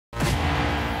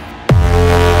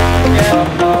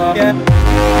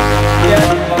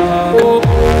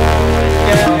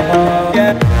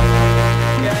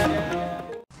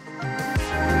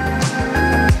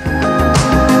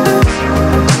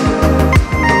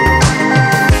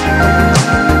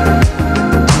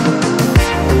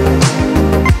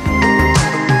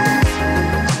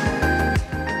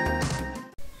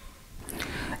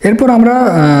এরপর আমরা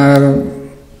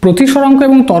প্রতিসরাঙ্ক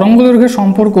এবং তরঙ্গ দৈর্ঘ্যের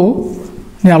সম্পর্ক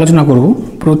নিয়ে আলোচনা করব।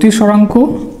 প্রতিসরাঙ্ক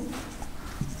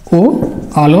ও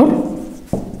আলোর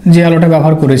যে আলোটা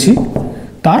ব্যবহার করেছি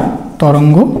তার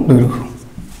তরঙ্গ দৈর্ঘ্য।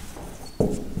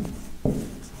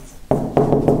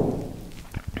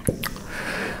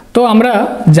 তো আমরা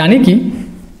জানি কি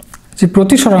যে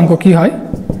প্রতিসরাঙ্ক কি হয়,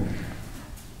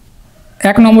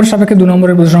 1 নম্বরের সাপেক্ষে 2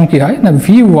 নম্বরের প্রতিসরাঙ্ক কি হয় না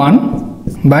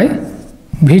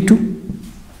v1/v2।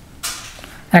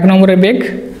 1 নম্বরের বেগ,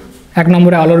 1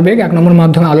 নম্বরে আলোর বেগ, 1 নম্বর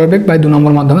মাধ্যমে আলোর বেগ বাই 2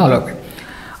 নম্বর মাধ্যমে আলোর বেগ।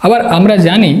 আবার আমরা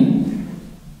জানি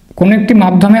কোন একটি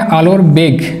মাধ্যমে আলোর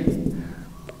বেগ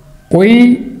ওই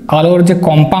আলোর যে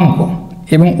কম্পাঙ্ক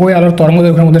এবং ওই আলোর তরঙ্গ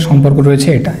দৈর্ঘ্যের মধ্যে সম্পর্ক রয়েছে।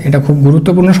 এটা খুব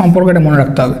গুরুত্বপূর্ণ সম্পর্ক, এটা মনে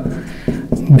রাখতে হবে।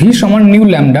 v সমান নিউ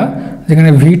ল্যামডা, যেখানে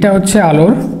ভিটা হচ্ছে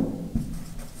আলোর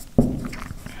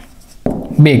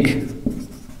বেগ,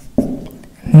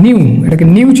 নিউ এটাকে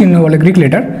নিউ চিহ্ন বলে গ্রিক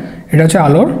লেটার, এটা হচ্ছে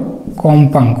আলোর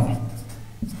কম্পাঙ্ক।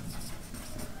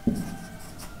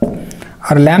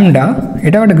 আর ল্যামডা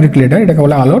এটাও একটা গ্রিক লেটার, এটাকে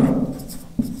বলে আলোর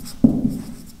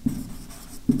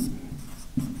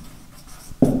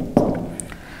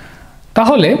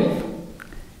তাহলে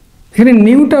এখানে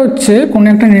নিউটা হচ্ছে কোনো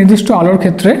একটা নির্দিষ্ট আলোর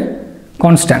ক্ষেত্রে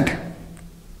কনস্ট্যান্ট,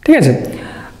 ঠিক আছে।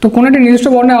 তো কোনো একটা নির্দিষ্ট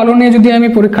বর্ণের আলো নিয়ে যদি আমি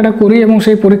পরীক্ষাটা করি এবং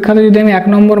সেই পরীক্ষাতে যদি আমি 1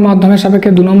 নম্বর মাধ্যমের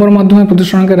সাপেক্ষে 2 নম্বর মাধ্যমে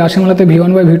প্রতিসরাঙ্কের রাশিমালাতে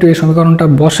v1/v2 এই সমীকরণটা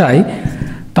বসাই,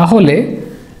 তাহলে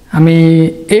আমি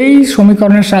এই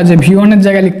সমীকরণের সাহায্যে v1 এর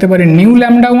জায়গায় লিখতে পারি নিউ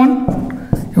ল্যামডা 1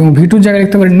 এবং v2 এর জায়গায়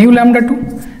লিখতে পারি নিউ ল্যামডা 2।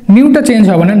 নিউটা চেঞ্জ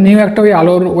হবে না, নিউ একটা ওই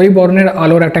আলোর ওই বর্ণের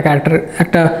আলোর একটা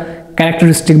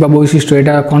ক্যারেক্টারিস্টিক বা বৈশিষ্ট্য,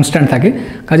 এটা কনস্ট্যান্ট থাকে।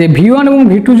 কাজে v1 এবং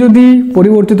v2 যদি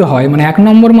পরিবর্তিত হয়, মানে 1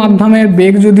 নম্বর মাধ্যমের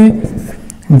বেগ যদি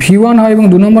v1 হয় এবং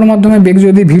 2 নম্বর মাধ্যমের বেগ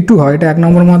যদি v2 হয়, এটা 1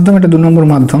 নম্বর মাধ্যম, এটা 2 নম্বর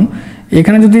মাধ্যম,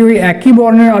 এখানে যদি ওই একই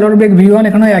বর্ণের আলোর বেগ v1,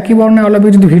 এখানে একই বর্ণের আলোর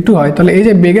বেগ যদি v2 হয়, তাহলে এই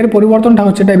যে বেগের পরিবর্তনটা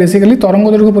হচ্ছে এটা বেসিক্যালি তরঙ্গ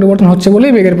দৈর্ঘ্য পরিবর্তন হচ্ছে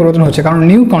বলেই বেগের পরিবর্তন হচ্ছে, কারণ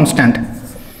নিউ কনস্ট্যান্ট,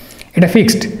 এটা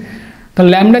ফিক্সড। তাহলে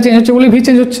ল্যামডা চেঞ্জ হচ্ছে বলেই v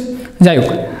চেঞ্জ হচ্ছে। যাই হোক,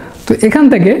 তো এখান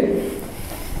থেকে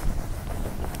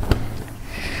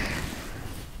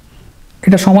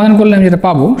এটা সমাধান করলে আমি যেটা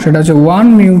পাবো সেটা হচ্ছে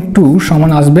 1μ2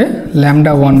 সমান আসবে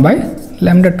ল্যামডা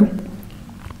 1/λ2।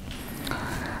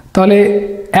 তাহলে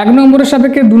 1 নম্বরের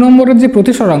সাপেক্ষে 2 নম্বরের যে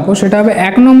প্রতিসরাঙ্ক সেটা হবে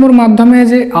 1 নম্বর মাধ্যমে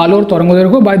যে আলোর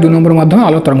তরঙ্গদৈর্ঘ্য বাই 2 নম্বর মাধ্যমে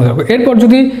আলোর তরঙ্গদৈর্ঘ্য। এরপর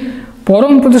যদি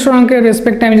পরম প্রতিসরাঙ্কের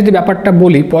রেসপেক্টে আমি যদি ব্যাপারটা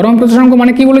বলি, পরম প্রতিসরাঙ্ক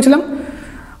মানে কি বলেছিলাম?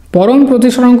 পরম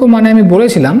প্রতিসরাঙ্ক মানে আমি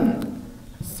বলেছিলাম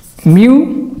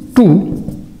μ2,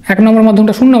 1 নম্বর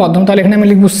মাধ্যমটা 0 মাধ্যম, তাহলে এখানে আমি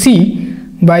লিখব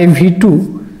c/v2,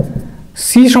 c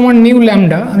সমান নিউ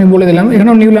ল্যামডা, আমি বলে দিলাম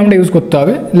এখানেও নিউ ল্যামডা ইউজ করতে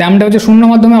হবে। ল্যামডা হচ্ছে 0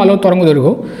 মাধ্যমে আলোর তরঙ্গ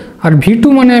দৈর্ঘ্য, আর v2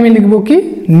 মানে আমি লিখব কি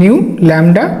নিউ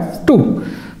ল্যামডা 2।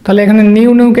 তাহলে এখানে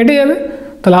নিউ কেটে যাবে,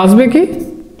 তাহলে আসবে কি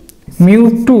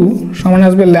μ2 সমান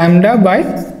আসবে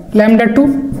λ/λ2।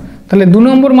 তাহলে 2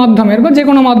 নম্বর মাধ্যমের বা যে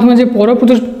কোনো মাধ্যমে যে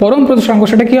পরম প্রতিসরাঙ্ক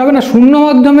সেটা কি হবে না 0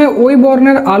 মাধ্যমে ওই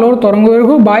বর্ণের আলোর তরঙ্গ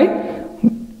দৈর্ঘ্য বাই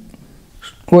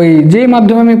ওই যে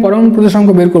মাধ্যমে আমি পরম প্রতিসরাঙ্ক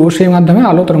বের করব সেই মাধ্যমে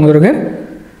আলো তরঙ্গ দৈর্ঘ্যের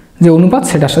যে অনুপাত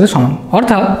সেটার সাথে সমান।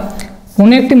 অর্থাৎ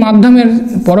কোনো একটি মাধ্যমের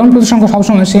পরম প্রতিসরাঙ্ক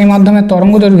সবসময় সেই মাধ্যমের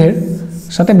তরঙ্গ দৈর্ঘ্যের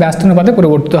সাথে ব্যস্ত অনুপাতে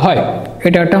পরিবর্তিত হয়,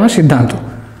 এটা একটা আমার সিদ্ধান্ত।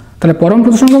 তাহলে পরম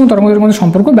প্রতিসরাঙ্ক এবং তরঙ্গ দৈর্ঘ্যের মধ্যে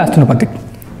সম্পর্ক ব্যস্ত অনুপাতিক।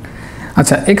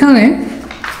 আচ্ছা, এখানে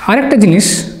আরেকটা জিনিস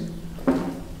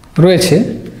রয়েছে,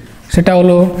 সেটা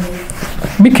হলো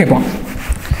বিক্ষেপণ।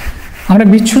 আমরা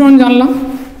বিচ্ছুরণ জানলাম,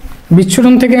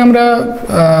 বিচ্ছুরণ থেকে আমরা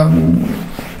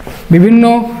বিভিন্ন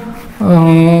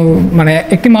মানে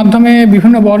একটি মাধ্যমে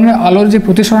বিভিন্ন বর্ণের আলোর যে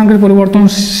প্রতিসরাঙ্কের পরিবর্তন,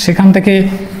 সেখান থেকে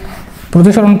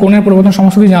প্রতিসরণ কোণের পরিবর্তন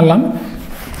সমস্ত কিছু জানলাম।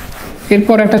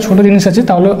 এরপর একটা ছোট জিনিস আছে,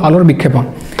 তা হলো আলোর বিক্ষেপণ।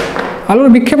 আলোর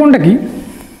বিক্ষেপণটা কি?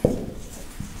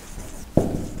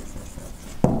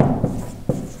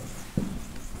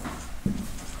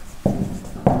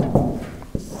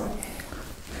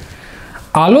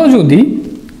 আলো যদি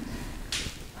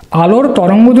আলোর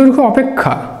তরঙ্গদৈর্ঘ্য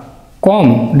অপেক্ষা কম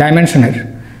ডাইমেনশনের,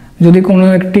 যদি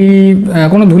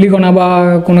কোনো ধূলিকণা বা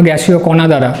কোনো গ্যাসীয় কণা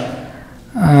দ্বারা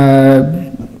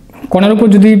কণার উপর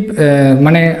যদি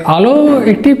মানে আলো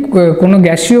একটি কোনো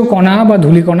গ্যাসীয় কণা বা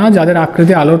ধূলিকণা যাদের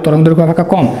আকৃতি আলোর তরঙ্গদৈর্ঘ্য অপেক্ষা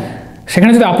কম,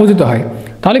 সেখানে যদি আপতিত হয়,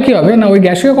 তাহলে কি হবে না ওই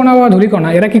গ্যাসীয় কণা বা ধূলিকণা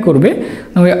এরা কি করবে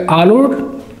না ওই আলোর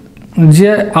যে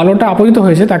আলোটা আপতিত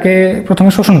হয়েছে তাকে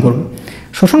প্রথমে শোষণ করবে।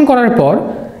 শোষণ করার পর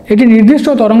এটি নির্দিষ্ট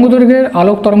তরঙ্গদৈর্ঘ্যের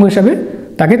আলোক তরঙ্গ হিসাবে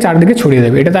তাকে চারদিকে ছড়িয়ে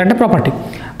দেবে, এটা তার একটা প্রপার্টি।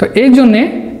 তো এই জন্যে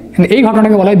এই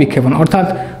ঘটনাটাকে বলা হয় বিক্ষেপণ। অর্থাৎ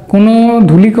কোনো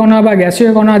ধূলিকণা বা গ্যাসীয়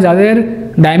কণা যাদের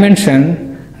ডাইমেনশন,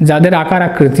 যাদের আকার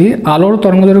আকৃতি আলোর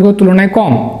তরঙ্গদৈর্ঘ্যের তুলনায়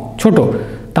কম, ছোট,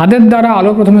 তাদের দ্বারা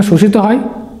আলো প্রথমে শোষিত হয়,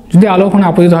 যদি আলো ওখানে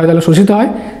আপতিত হয় তাহলে শোষিত হয়,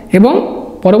 এবং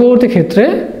পরবর্তী ক্ষেত্রে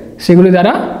সেগুলি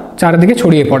দ্বারা চারদিকে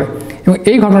ছড়িয়ে পড়ে, এবং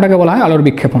এই ঘটনাটাকে বলা হয় আলোর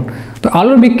বিক্ষেপণ। তো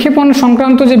আলোর বিক্ষেপণ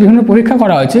সংক্রান্ত যে বিভিন্ন পরীক্ষা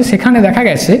করা হয়েছে সেখানে দেখা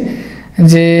গেছে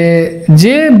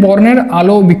যে বর্ণের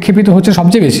আলো বিক্ষেপিত হচ্ছে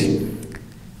সবচেয়ে বেশি,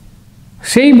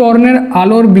 সেই বর্ণের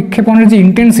আলোর বিক্ষেপণের যে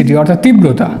ইন্টেন্সিটি অর্থাৎ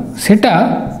তীব্রতা, সেটা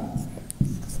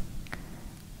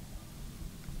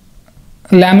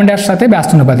ল্যামডার সাথে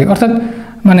ব্যস্তানুপাতিক। অর্থাৎ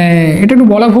মানে এটা একটু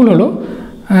বলা ভুল হলো,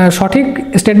 সঠিক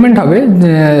স্টেটমেন্ট হবে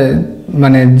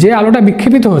মানে যে আলোটা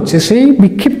বিক্ষেপিত হচ্ছে সেই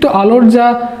বিক্ষিপ্ত আলোর যা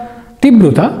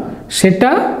তীব্রতা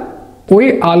সেটা ওই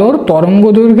আলোর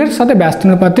তরঙ্গদৈর্ঘ্যের সাথে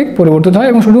ব্যস্তানুপাতিক পরিবর্তিত হয়,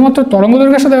 এবং শুধুমাত্র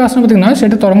তরঙ্গদৈর্ঘ্যের সাথে ব্যস্তানুপাতিক নয়,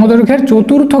 সেটা তরঙ্গদৈর্ঘ্যের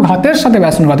চতুর্থ ঘাতের সাথে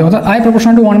ব্যস্তানুপাতিক, অর্থাৎ I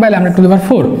proportional to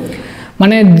 1/λ⁴।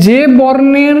 মানে যে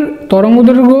বর্ণের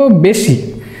তরঙ্গদৈর্ঘ্য বেশি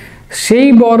সেই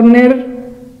বর্ণের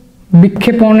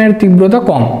বিক্ষেপণের তীব্রতা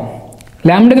কম।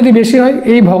 ল্যামডা যদি বেশি হয়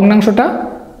এই ভগ্নাংশটা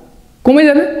কমে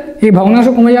যাবে, এই ভগ্নাংশ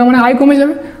কমে যাওয়া মানে I কমে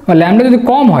যাবে। আর ল্যামডা যদি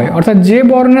কম হয় অর্থাৎ যে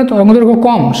বর্ণের তরঙ্গদৈর্ঘ্য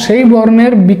কম সেই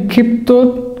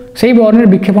বর্ণের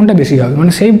বিক্ষেপণটা বেশি হবে,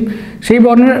 মানে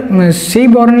সেই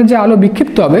বর্ণের যে আলো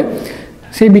বিক্ষিপ্ত হবে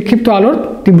সেই বিক্ষিপ্ত আলোর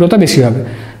তীব্রতা বেশি হবে।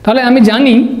 তাহলে আমি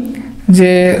জানি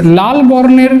যে লাল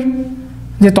বর্ণের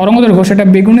যে তরঙ্গদৈর্ঘ্য সেটা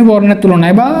বেগুনি বর্ণের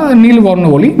তুলনায়, বা নীল বর্ণ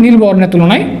বলি, নীল বর্ণের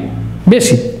তুলনায়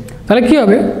বেশি। তাহলে কী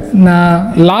হবে না,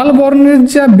 লাল বর্ণের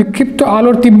যা বিক্ষিপ্ত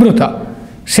আলোর তীব্রতা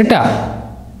সেটা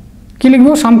কি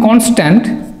লিখবো, সাম কনস্ট্যান্ট,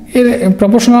 এর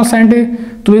প্রপোর্শনাল সাইনটি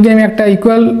তুলে যদি আমি একটা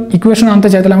ইকুয়েশন আনতে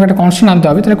চাই তাহলে আমাকে একটা কনস্ট্যান্ট আনতে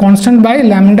হবে, তাহলে কনস্ট্যান্ট বাই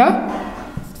λr⁴।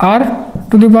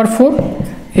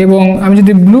 এবং আমি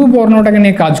যদি ব্লু বর্ণটাকে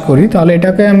নিয়ে কাজ করি তাহলে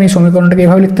এটাকে আমি সমীকরণটাকে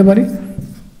এভাবে লিখতে পারি।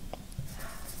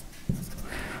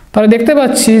 তাহলে দেখতে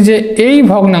পাচ্ছি যে এই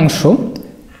ভগ্নাংশ,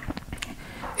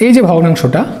 এই যে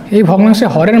ভগ্নাংশটা, এই ভগ্নাংশে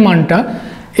হরের মানটা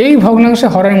এই ভগ্নাংশে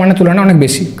হরের মানের তুলনায় অনেক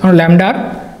বেশি, কারণ ল্যামডা আর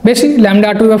বেশি,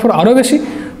 λr⁴ আরও বেশি,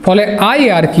 ফলে I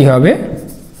আর কি হবে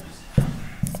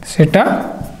সেটা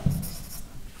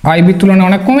IB তুলনায়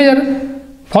অনেক কমে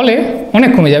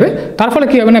যাবে, তার ফলে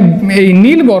কী হবে না, এই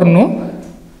নীল বর্ণ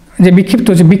যে বিক্ষিপ্ত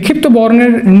হচ্ছে, বিক্ষিপ্ত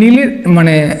বর্ণের নীলের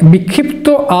মানে বিক্ষিপ্ত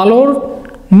আলোর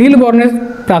নীল বর্ণের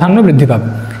প্রাধান্য বৃদ্ধি পাবে,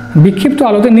 বিক্ষিপ্ত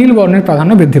আলোতে নীল বর্ণের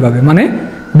প্রাধান্য বৃদ্ধি পাবে, মানে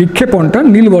বিক্ষেপণটা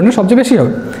নীল বর্ণের সবচেয়ে বেশি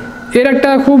হবে। এর একটা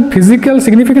খুব ফিজিক্যাল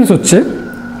সিগনিফিকেন্স হচ্ছে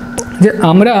যে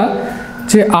আমরা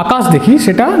যে আকাশ দেখি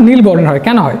সেটা নীল বর্ণের হয়।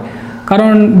 কেন হয়?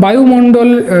 কারণ বায়ুমণ্ডল,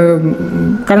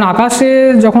 কারণ আকাশে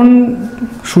যখন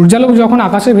সূর্যালোক যখন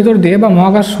আকাশের ভিতর দিয়ে বা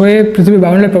মহাকাশ হয়ে পৃথিবীর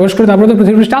বায়ুমণ্ডলে প্রবেশ করে তারপরে তো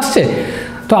পৃথিবী পৃষ্ঠে আসছে,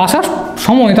 তো আসার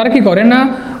সময় তারা কি করে না,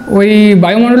 ওই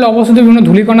বায়ুমণ্ডলে অবস্থিত বিভিন্ন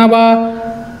ধূলিকণা বা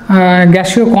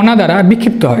গ্যাসীয় কণা দ্বারা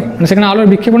বিক্ষিপ্ত হয়, মানে সেখানে আলোর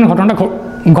বিক্ষেপণের ঘটনাটা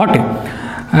ঘটে।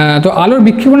 তো আলোর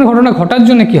বিক্ষেপণের ঘটনা ঘটার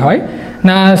জন্য কি হয়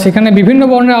না, সেখানে বিভিন্ন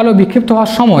বর্ণের আলো বিক্ষিপ্ত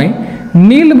হওয়ার সময়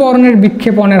নীল বর্ণের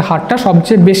বিক্ষেপণের হারটা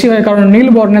সবচেয়ে বেশি হয়, কারণ নীল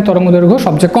বর্ণের তরঙ্গদৈর্ঘ্য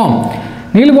সবচেয়ে কম।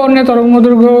 নীল বর্ণের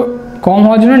তরঙ্গদৈর্ঘ্য কম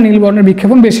হওয়ার জন্য নীল বর্ণের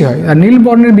বিক্ষেপণ বেশি হয়, আর নীল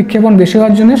বর্ণের বিক্ষেপণ বেশি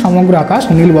হওয়ার জন্য সমগ্র আকাশ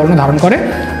নীল বর্ণ ধারণ করে,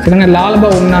 সেখানে লাল বা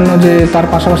অন্যান্য যে তার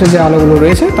পাশাপাশি যে আলোগুলো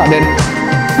রয়েছে তাদের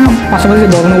পাশাপাশি যে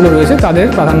বর্ণগুলো রয়েছে তাদের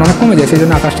প্রাধান্য অনেক কমে যায়, সেই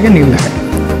জন্য আকাশটাকে নীল দেখায়।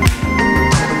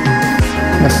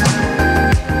 ব্যাস।